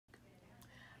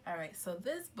Alright, so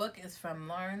this book is from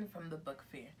Lauren from the Book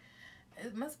Fair.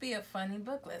 It must be a funny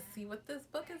book. Let's see what this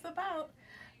book is about.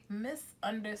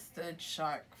 Misunderstood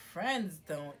Shark. Friends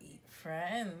don't eat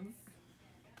friends.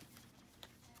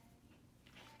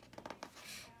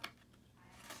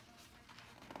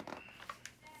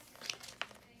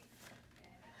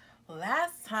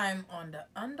 Last time on the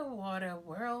underwater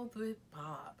world with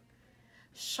Bob.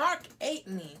 Shark ate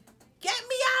me. Get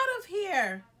me out of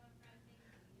here.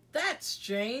 That's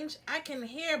strange. I can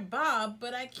hear Bob,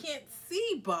 but I can't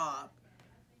see Bob.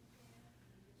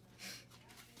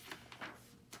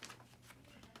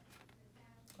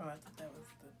 Oh, I thought that was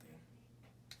the thing.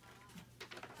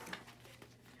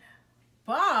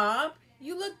 Bob,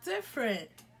 you look different.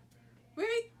 Where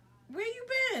you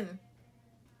been?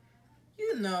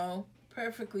 You know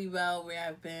perfectly well where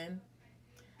I've been.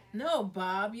 No,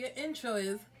 Bob, your intro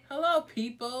is, hello,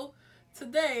 people.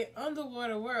 Today,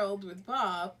 Underwater World with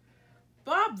Bob.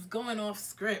 Bob's going off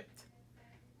script.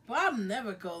 Bob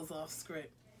never goes off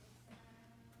script.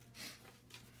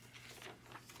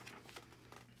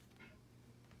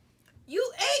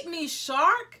 You ate me,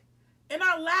 shark! In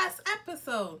our last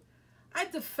episode, I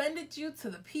defended you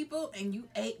to the people and you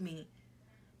ate me.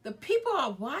 The people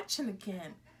are watching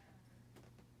again.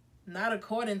 Not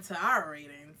according to our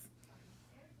ratings.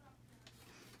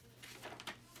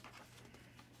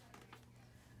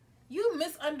 You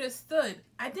misunderstood.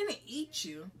 I didn't eat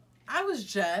you. I was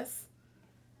just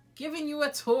giving you a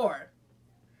tour.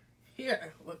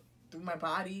 Here, look through my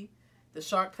body. The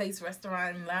Shark Place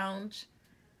Restaurant and Lounge.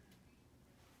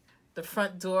 The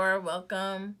front door,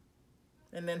 welcome.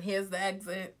 And then here's the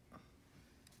exit.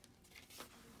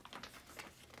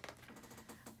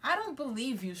 I don't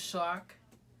believe you, Shark.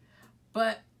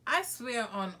 But I swear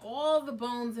on all the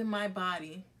bones in my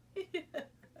body.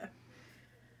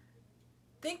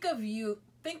 Think of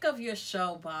your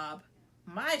show, Bob.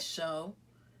 My show?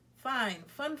 Fine.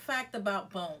 Fun fact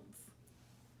about bones.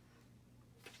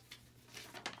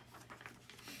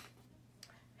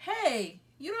 Hey,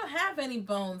 you don't have any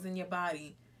bones in your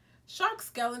body. Shark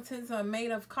skeletons are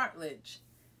made of cartilage.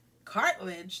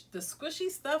 Cartilage? The squishy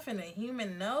stuff in a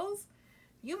human nose?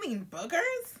 You mean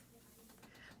boogers?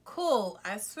 Cool.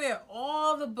 I swear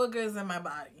all the boogers in my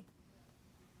body.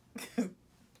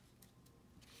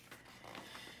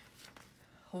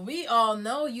 We all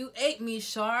know you ate me,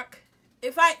 shark.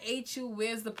 If I ate you,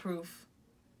 where's the proof?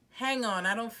 Hang on,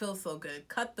 I don't feel so good.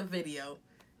 Cut the video.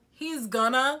 He's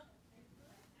gonna...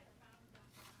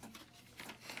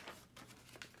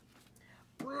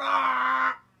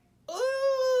 Blah.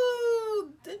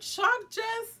 Ooh, did Shark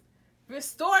just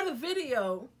restore the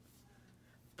video?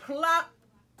 Plop.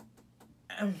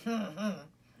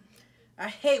 I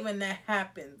hate when that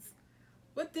happens.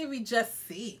 What did we just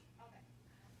see?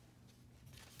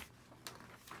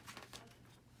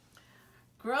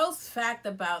 Gross fact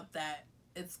about that,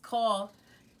 it's called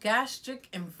gastric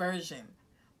inversion.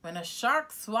 When a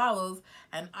shark swallows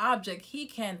an object he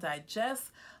can digest,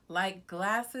 like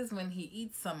glasses when he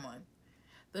eats someone.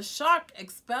 The shark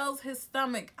expels his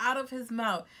stomach out of his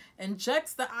mouth,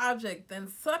 injects the object, then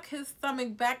sucks his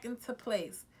stomach back into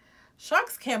place.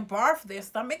 Sharks can't barf their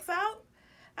stomachs out?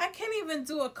 I can't even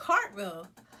do a cartwheel.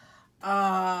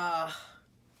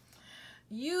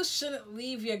 You shouldn't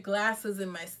leave your glasses in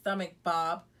my stomach,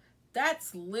 Bob.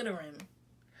 That's littering.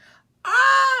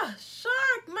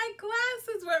 Shark, my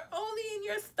glasses were only in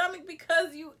your stomach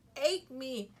because you ate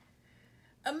me.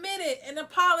 Admit it and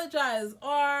apologize,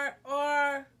 or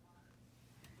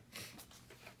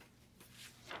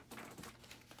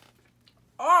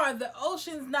the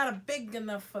ocean's not big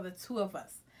enough for the two of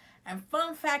us. And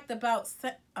fun fact about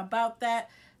that,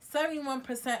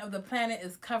 71% of the planet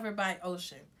is covered by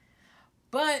ocean.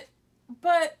 But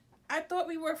I thought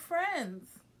we were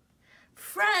friends.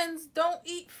 Friends don't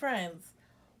eat friends.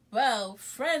 Well,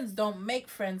 friends don't make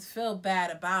friends feel bad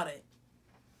about it.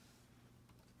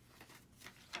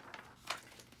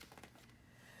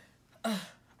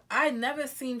 I never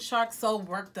seen sharks so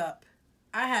worked up.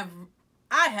 I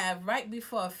have right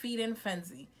before a feeding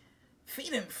frenzy.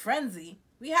 Feeding frenzy?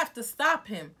 We have to stop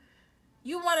him.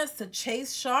 You want us to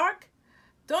chase Shark?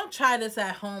 Don't try this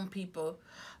at home, people.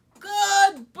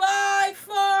 Goodbye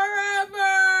forever!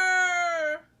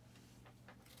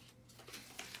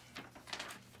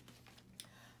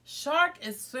 Shark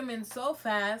is swimming so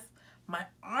fast, my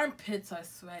armpits are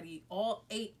sweaty. All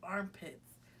 8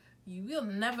 armpits. You will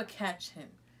never catch him.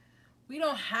 We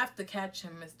don't have to catch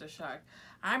him, Mr. Shark.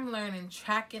 I'm learning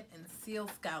tracking and Seal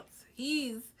Scouts.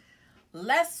 He's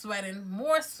less sweating,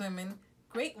 more swimming.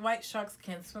 Great white sharks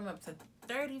can swim up to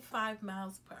 35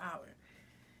 miles per hour.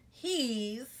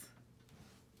 He's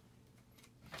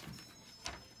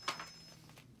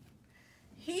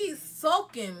He's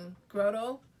sulking,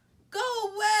 Grotto. Go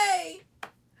away!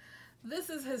 This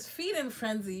is his feeding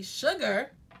frenzy,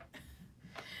 Sugar.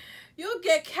 You'll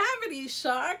get cavities,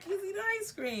 Shark. He's eating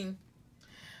ice cream.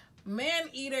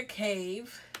 Man-eater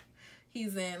cave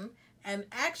he's in. And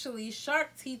actually,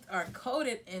 shark teeth are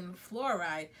coated in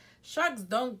fluoride. Sharks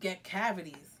don't get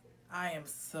cavities. I am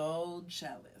so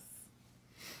jealous.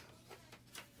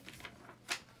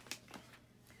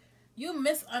 You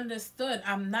misunderstood.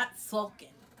 I'm not sulking.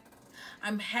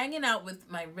 I'm hanging out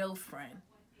with my real friend.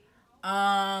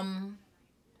 Pop,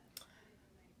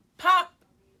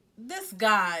 this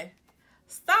guy.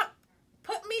 Stop.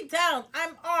 Put me down.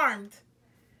 I'm armed.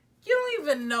 You don't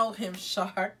even know him,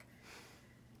 Shark.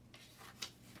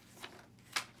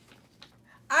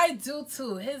 I do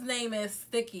too. His name is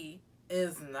Sticky.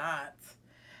 Is not.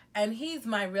 And he's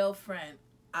my real friend.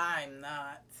 I'm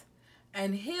not.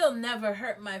 And he'll never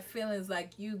hurt my feelings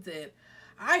like you did.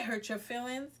 I hurt your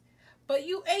feelings, but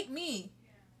you ate me.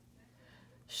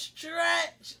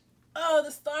 Stretch. Oh,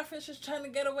 the starfish is trying to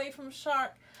get away from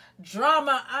Shark.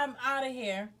 Drama. I'm out of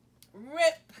here.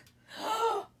 Rip.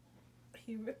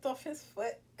 He ripped off his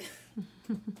foot.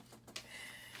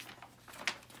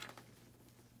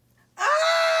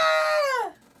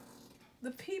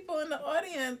 The people in the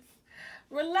audience,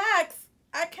 relax.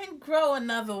 I can grow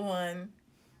another one,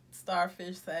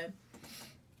 Starfish said.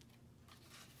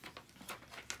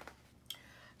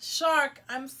 Shark,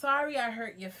 I'm sorry I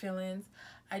hurt your feelings.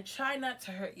 I try not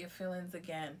to hurt your feelings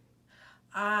again.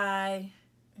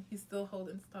 He's still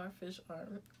holding Starfish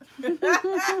arm.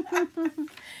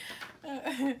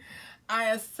 I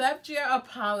accept your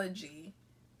apology.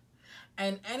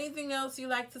 And anything else you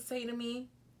like to say to me?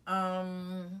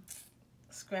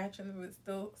 Scratching with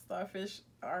still Starfish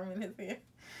arm in his hand.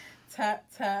 Tap,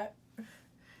 tap.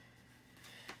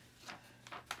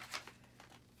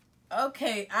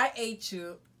 Okay, I ate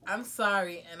you. I'm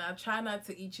sorry, and I'll try not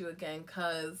to eat you again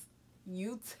because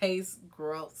you taste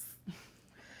gross.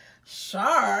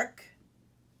 Shark?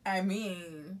 I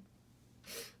mean...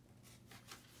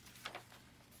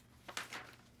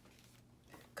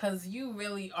 Because you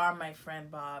really are my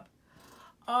friend, Bob.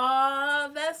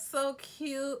 Oh, that's so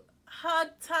cute. Hug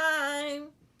time.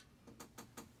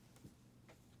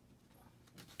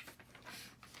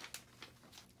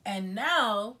 And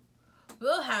now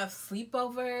we'll have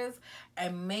sleepovers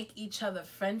and make each other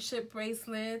friendship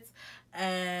bracelets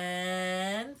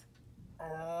and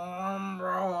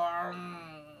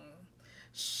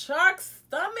Shark's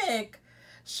stomach.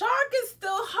 Shark is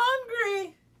still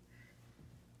hungry.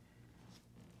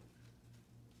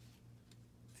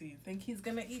 Do you think he's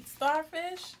gonna eat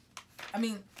starfish? I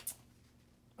mean,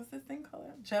 what's this thing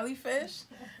called? Jellyfish?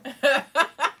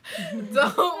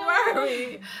 Don't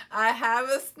worry. I have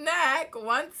a snack.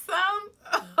 Want some?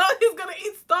 Oh, he's gonna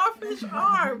eat starfish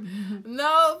arm.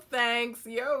 No, thanks.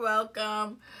 You're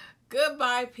welcome.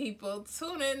 Goodbye, people.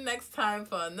 Tune in next time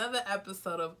for another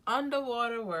episode of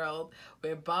Underwater World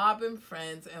with Bob and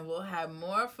friends, and we'll have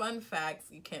more fun facts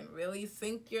you can really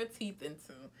sink your teeth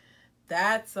into.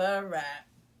 That's a wrap.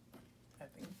 I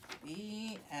think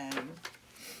the end.